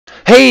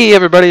Hey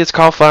everybody, it's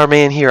Cauliflower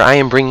Man here. I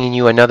am bringing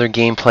you another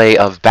gameplay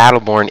of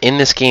Battleborn. In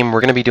this game, we're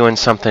going to be doing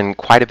something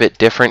quite a bit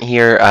different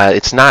here.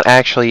 It's not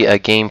actually a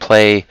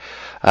gameplay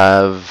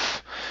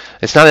of...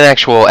 It's not an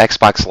actual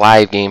Xbox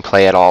Live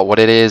gameplay at all. What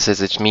it is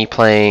it's me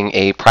playing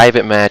a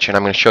private match, and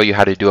I'm going to show you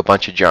how to do a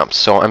bunch of jumps.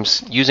 So I'm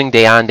using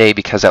Deande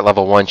because at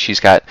level 1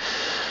 she's got...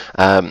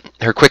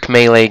 her quick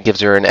melee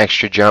gives her an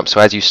extra jump, so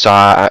as you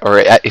saw, or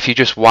if you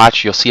just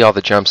watch, you'll see all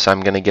the jumps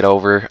I'm going to get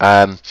over.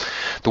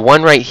 The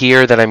one right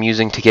here that I'm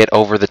using to get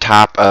over the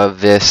top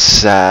of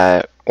this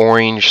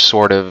orange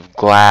sort of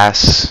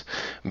glass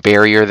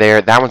barrier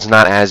there, that one's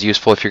not as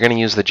useful. If you're going to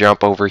use the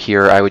jump over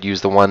here, I would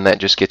use the one that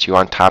just gets you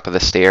on top of the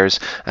stairs.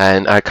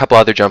 And a couple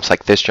other jumps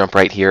like this jump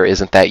right here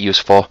isn't that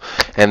useful.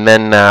 And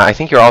then I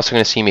think you're also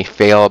going to see me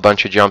fail a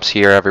bunch of jumps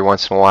here every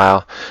once in a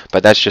while,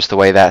 but that's just the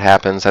way that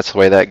happens. That's the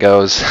way that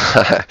goes.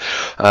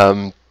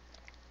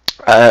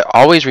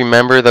 Always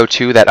remember though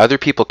too that other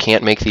people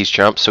can't make these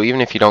jumps, so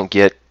even if you don't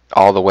get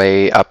all the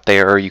way up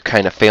there, or you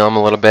kind of fail them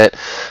a little bit,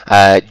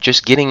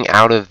 just getting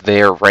out of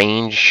their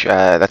range,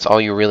 that's all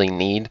you really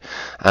need.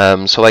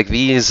 So like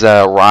these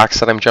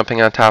rocks that I'm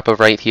jumping on top of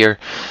right here,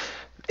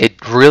 it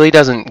really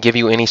doesn't give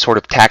you any sort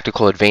of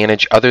tactical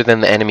advantage other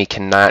than the enemy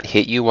cannot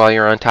hit you while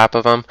you're on top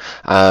of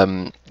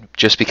them.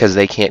 Just because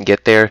they can't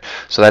get there,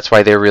 so that's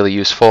why they're really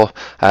useful.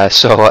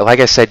 So like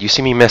I said, you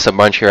see me miss a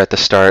bunch here at the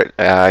start.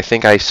 I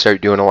think I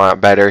start doing a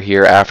lot better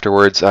here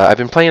afterwards. I've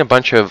been playing a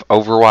bunch of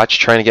Overwatch,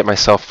 trying to get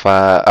myself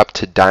up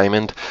to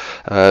Diamond,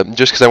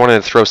 just because I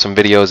wanted to throw some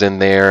videos in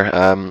there.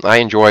 I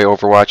enjoy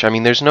Overwatch. I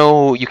mean,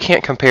 you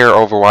can't compare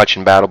Overwatch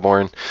and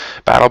Battleborn.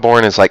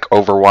 Battleborn is like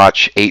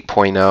Overwatch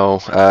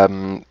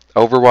 8.0.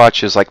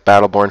 Overwatch is like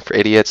Battleborn for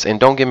idiots, and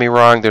don't get me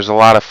wrong, there's a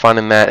lot of fun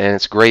in that, and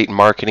it's great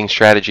marketing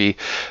strategy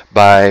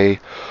by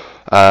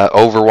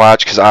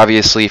Overwatch, because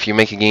obviously if you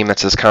make a game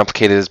that's as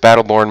complicated as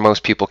Battleborn,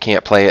 most people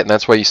can't play it, and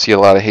that's why you see a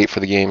lot of hate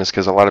for the game, is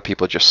because a lot of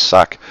people just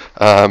suck.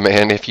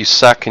 And if you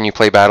suck and you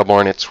play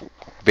Battleborn, it's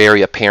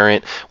very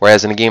apparent,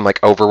 whereas in a game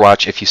like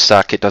Overwatch, if you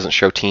suck, it doesn't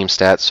show team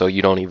stats, so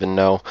you don't even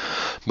know.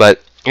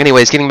 But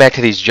anyways, getting back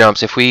to these jumps,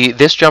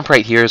 this jump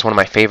right here is one of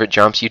my favorite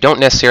jumps. You don't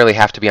necessarily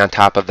have to be on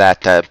top of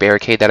that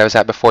barricade that I was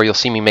at before. You'll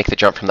see me make the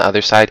jump from the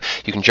other side.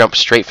 You can jump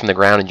straight from the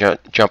ground and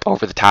jump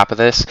over the top of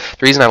this.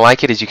 The reason I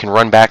like it is you can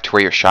run back to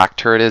where your shock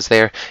turret is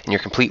there, and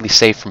you're completely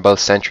safe from both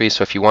sentries,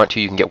 so if you want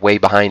to, you can get way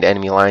behind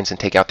enemy lines and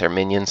take out their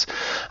minions.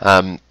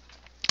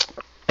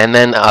 And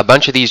then a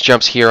bunch of these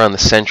jumps here on the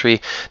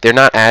sentry, they're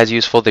not as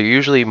useful. They're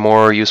usually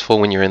more useful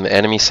when you're in the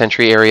enemy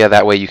sentry area.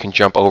 That way you can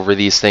jump over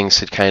these things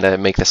to kind of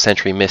make the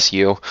sentry miss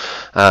you.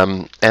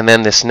 And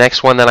then this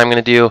next one that I'm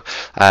going to do,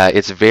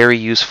 it's very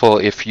useful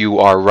if you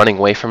are running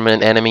away from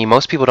an enemy.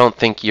 Most people don't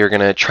think you're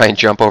going to try and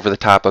jump over the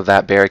top of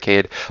that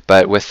barricade,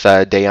 but with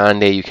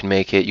Deande you can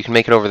make it. You can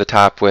make it over the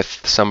top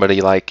with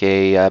somebody like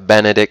a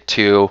Benedict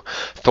too.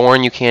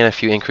 Thorn you can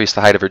if you increase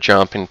the height of her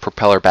jump and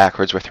propel her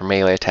backwards with her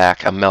melee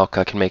attack. A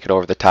Melka can make it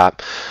over the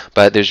top,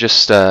 but there's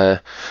just a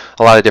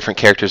lot of different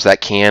characters that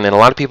can, and a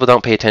lot of people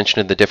don't pay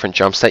attention to the different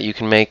jumps that you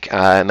can make,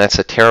 and that's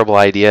a terrible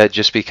idea,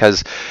 just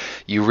because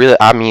you really,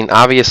 I mean,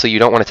 obviously you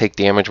don't want to take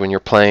damage when you're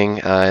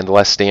playing, and the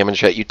less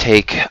damage that you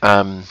take,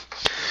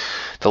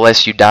 the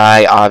less you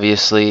die,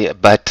 obviously.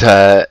 But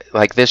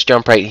like this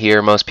jump right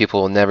here, most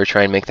people will never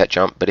try and make that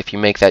jump, but if you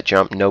make that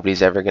jump,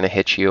 nobody's ever going to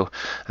hit you,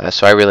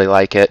 so I really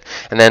like it.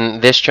 And then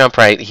this jump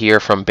right here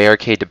from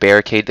barricade to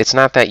barricade, it's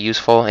not that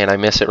useful, and I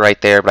miss it right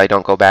there, but I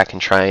don't go back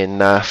and try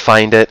and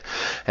find it.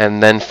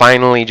 And then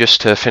finally,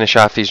 just to finish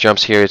off these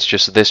jumps here, it's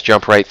just this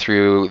jump right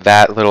through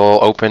that little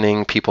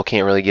opening. People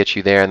can't really get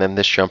you there, and then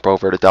this jump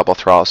over to double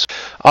thralls.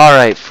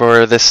 Alright,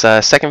 for this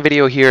second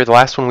video here, the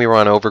last one we were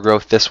on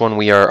Overgrowth, this one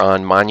we are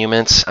on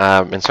Monuments.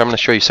 And so I'm going to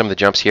show you some of the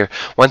jumps here.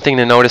 One thing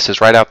to notice is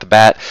right out the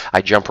bat,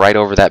 I jump right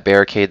over that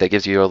barricade. That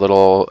gives you a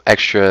little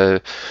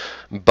extra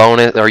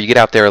bonus, or you get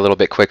out there a little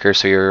bit quicker,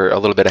 so you're a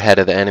little bit ahead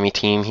of the enemy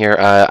team here.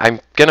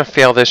 I'm going to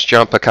fail this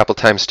jump a couple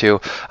times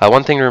too.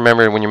 One thing to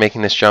remember when you're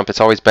making this jump,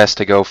 it's always best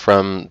to go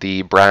from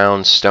the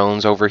brown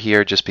stones over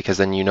here, just because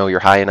then you know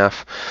you're high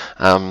enough.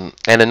 And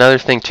another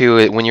thing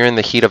too, when you're in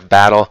the heat of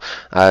battle,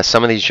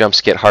 some of these jumps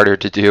get harder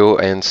to do,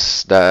 and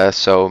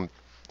so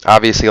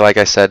obviously, like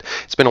I said,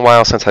 it's been a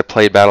while since I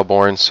played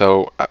Battleborn,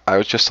 so I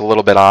was just a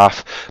little bit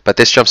off, but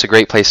this jump's a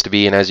great place to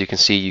be, and as you can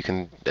see, you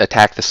can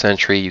attack the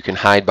sentry, you can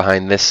hide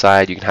behind this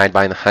side, you can hide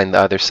behind the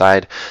other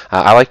side.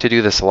 I like to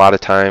do this a lot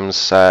of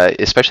times,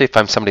 especially if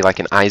I'm somebody like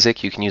an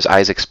Isaac. You can use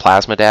Isaac's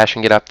Plasma Dash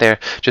and get up there,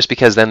 just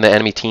because then the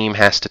enemy team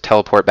has to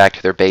teleport back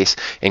to their base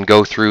and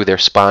go through their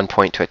spawn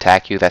point to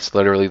attack you. That's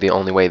literally the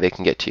only way they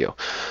can get to you.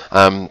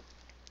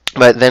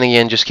 But then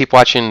again, just keep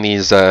watching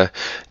these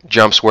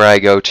jumps where I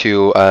go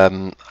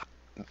to.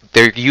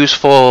 They're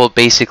useful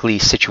basically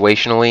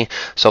situationally.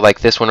 So like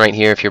this one right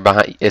here, if you're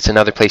behind, it's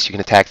another place you can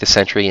attack the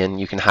sentry and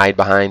you can hide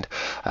behind,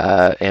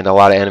 and a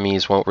lot of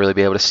enemies won't really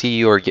be able to see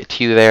you or get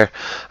to you there.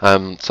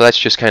 So that's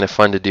just kind of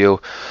fun to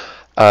do.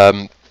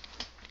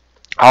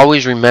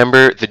 Always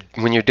remember that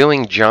when you're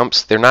doing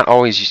jumps, they're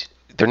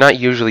they're not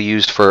usually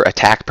used for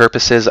attack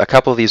purposes. A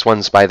couple of these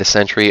ones by the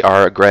sentry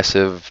are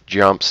aggressive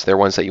jumps. They're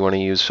ones that you want to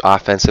use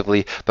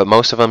offensively, but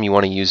most of them you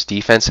want to use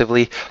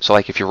defensively. So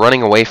like if you're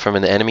running away from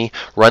an enemy,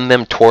 run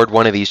them toward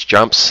one of these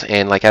jumps,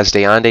 and like as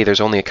Deande, there's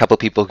only a couple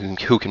people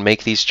who can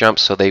make these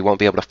jumps, so they won't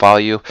be able to follow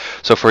you.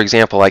 So for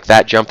example, like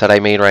that jump that I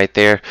made right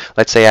there,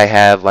 let's say I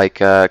have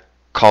like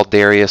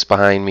Caldarius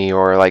behind me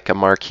or like a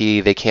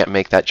Marquis, they can't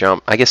make that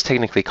jump. I guess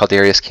technically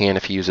Caldarius can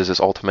if he uses his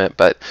ultimate,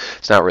 but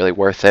it's not really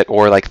worth it.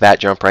 Or like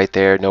that jump right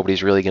there,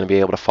 nobody's really going to be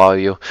able to follow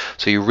you.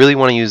 So you really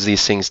want to use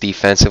these things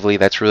defensively.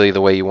 That's really the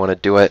way you want to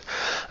do it.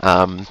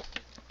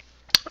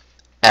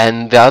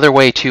 And the other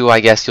way too, I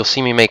guess, you'll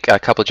see me make a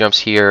couple jumps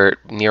here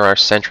near our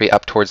sentry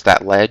up towards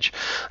that ledge.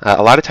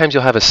 A lot of times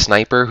you'll have a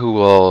sniper who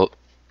will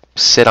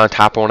sit on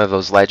top of one of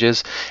those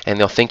ledges, and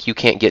they'll think you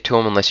can't get to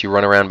them unless you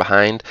run around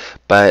behind.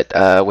 But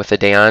with a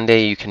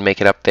Deande, you can make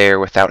it up there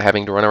without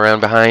having to run around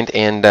behind.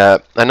 And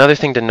another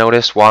thing to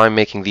notice while I'm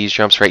making these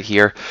jumps right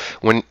here,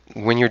 when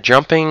you're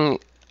jumping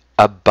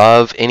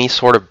above any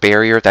sort of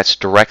barrier that's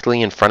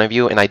directly in front of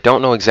you, and I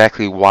don't know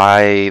exactly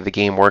why the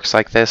game works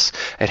like this.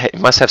 It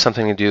must have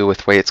something to do with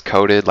the way it's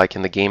coded, like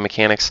in the game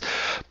mechanics.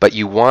 But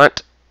you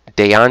want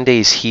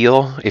Deande's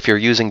heel, if you're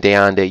using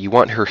Deande, you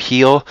want her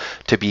heel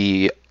to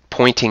be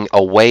pointing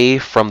away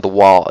from the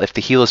wall. If the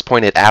heel is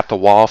pointed at the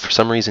wall, for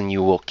some reason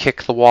you will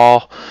kick the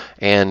wall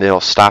and it'll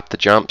stop the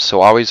jump.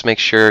 So always make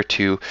sure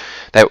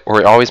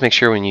always make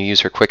sure when you use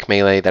her quick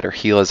melee that her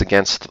heel is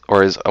against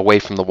or is away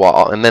from the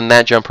wall. And then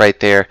that jump right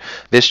there,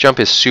 this jump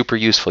is super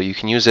useful. You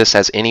can use this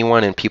as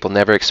anyone and people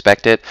never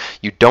expect it.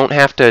 You don't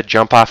have to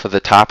jump off of the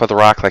top of the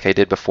rock like I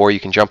did before. You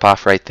can jump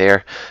off right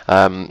there.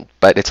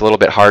 But it's a little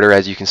bit harder.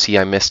 As you can see,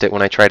 I missed it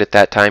when I tried it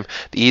that time.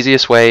 The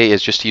easiest way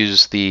is just to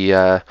use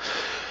the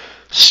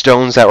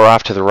stones that were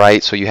off to the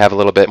right, so you have a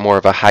little bit more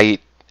of a height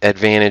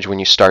advantage when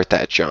you start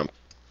that jump.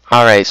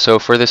 Alright, so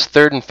for this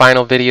third and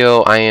final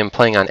video, I am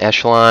playing on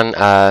Echelon,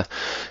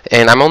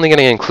 and I'm only going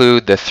to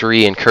include the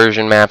 3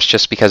 Incursion maps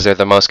just because they're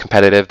the most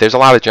competitive. There's a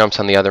lot of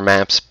jumps on the other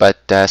maps, but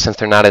since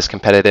they're not as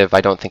competitive,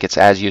 I don't think it's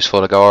as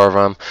useful to go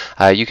over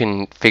them. You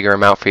can figure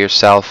them out for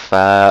yourself.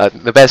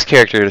 The best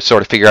character to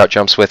sort of figure out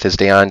jumps with is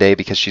Deande,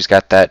 because she's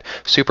got that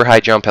super high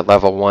jump at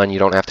level 1. You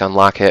don't have to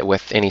unlock it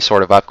with any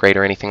sort of upgrade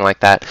or anything like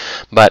that.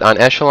 But on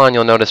Echelon,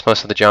 you'll notice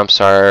most of the jumps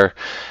are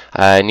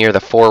near the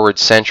forward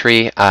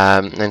sentry,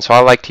 and so I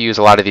like to use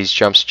a lot of these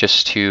jumps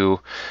just to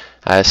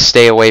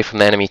stay away from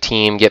the enemy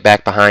team, get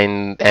back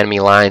behind enemy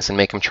lines, and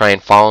make them try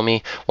and follow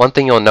me. One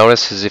thing you'll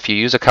notice is if you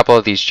use a couple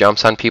of these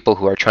jumps on people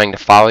who are trying to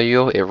follow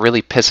you, it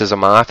really pisses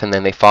them off, and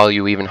then they follow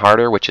you even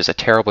harder, which is a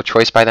terrible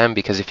choice by them,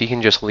 because if you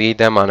can just lead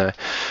them on a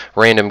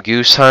random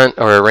goose hunt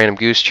or a random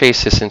goose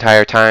chase this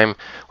entire time,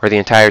 or the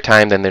entire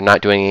time, then they're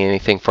not doing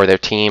anything for their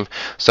team.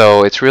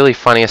 So it's really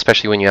funny,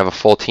 especially when you have a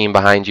full team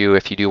behind you,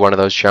 if you do one of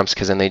those jumps,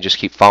 because then they just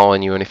keep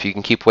following you, and if you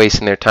can keep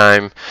wasting their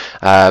time,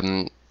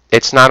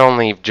 it's not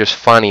only just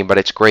funny, but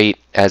it's great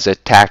as a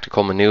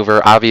tactical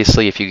maneuver.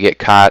 Obviously, if you get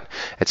caught,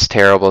 it's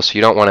terrible, so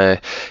you don't want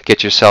to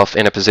get yourself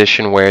in a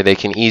position where they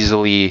can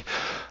easily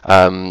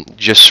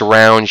just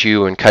surround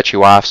you and cut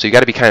you off. So you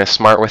got to be kind of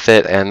smart with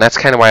it, and that's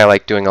kind of why I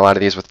like doing a lot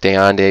of these with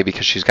Deande,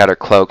 because she's got her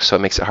cloak, so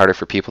it makes it harder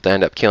for people to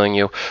end up killing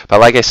you. But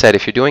like I said,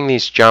 if you're doing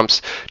these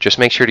jumps, just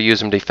make sure to use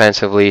them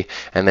defensively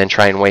and then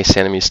try and waste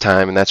enemies'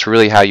 time, and that's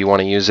really how you want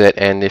to use it.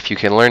 And if you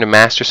can learn to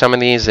master some of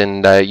these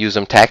and use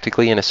them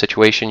tactically in a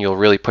situation, you'll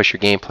really push your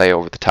gameplay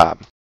over the top.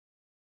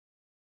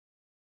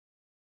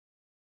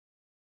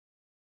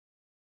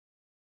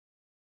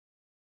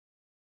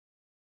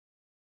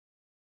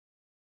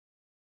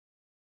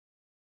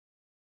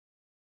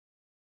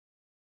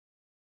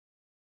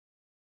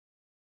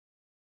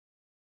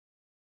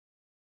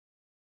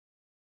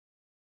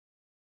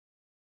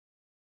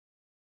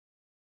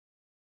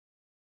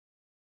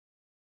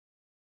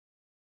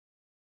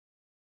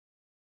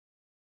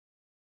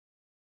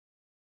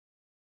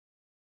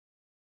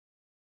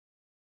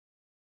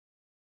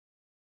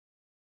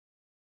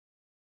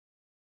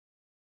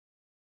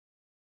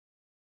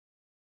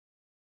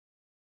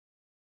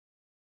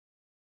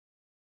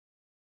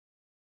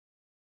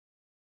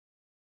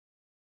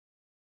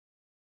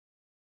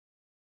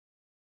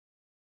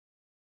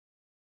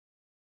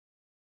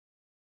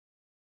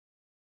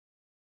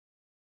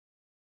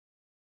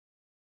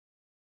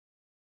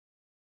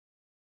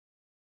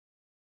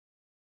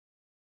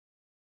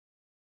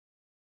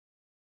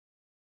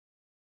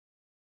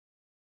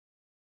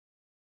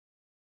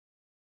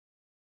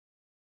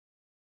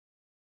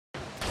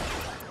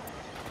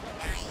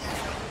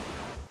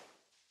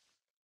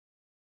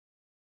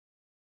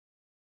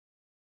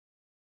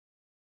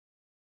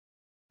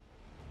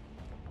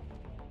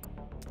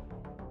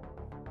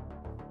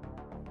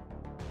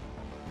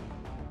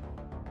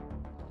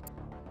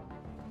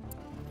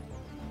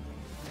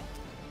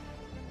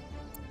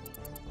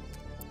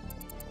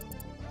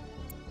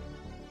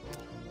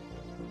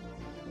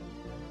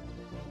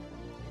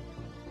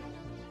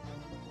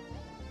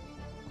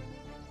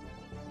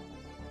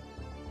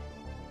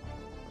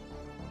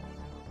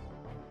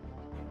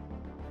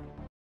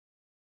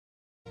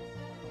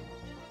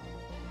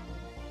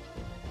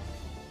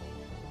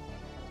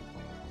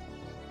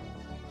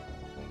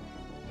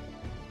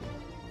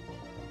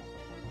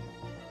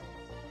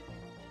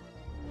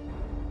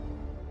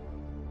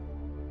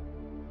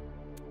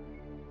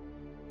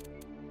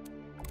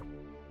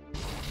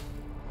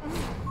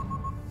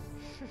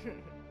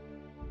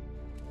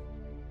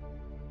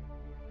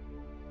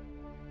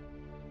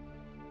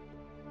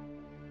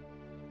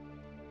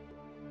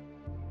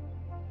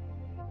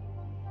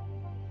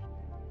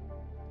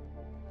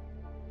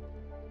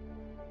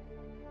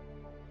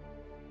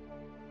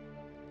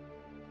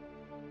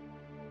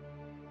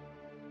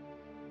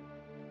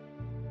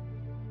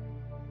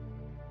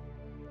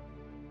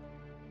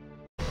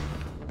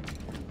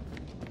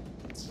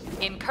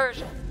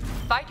 Incursion.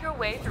 Fight your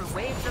way through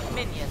waves of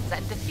minions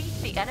and defeat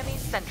the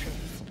enemy's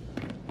sentries.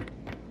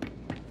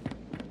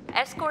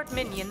 Escort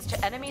minions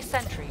to enemy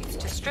sentries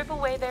to strip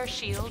away their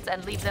shields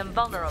and leave them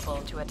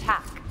vulnerable to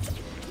attack.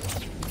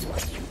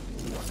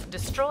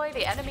 Destroy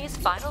the enemy's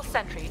final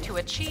sentry to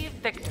achieve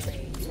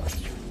victory.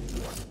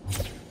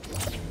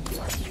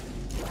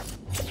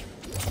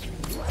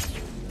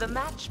 The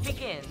match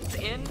begins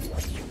in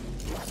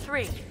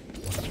 3,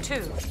 2,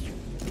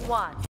 1.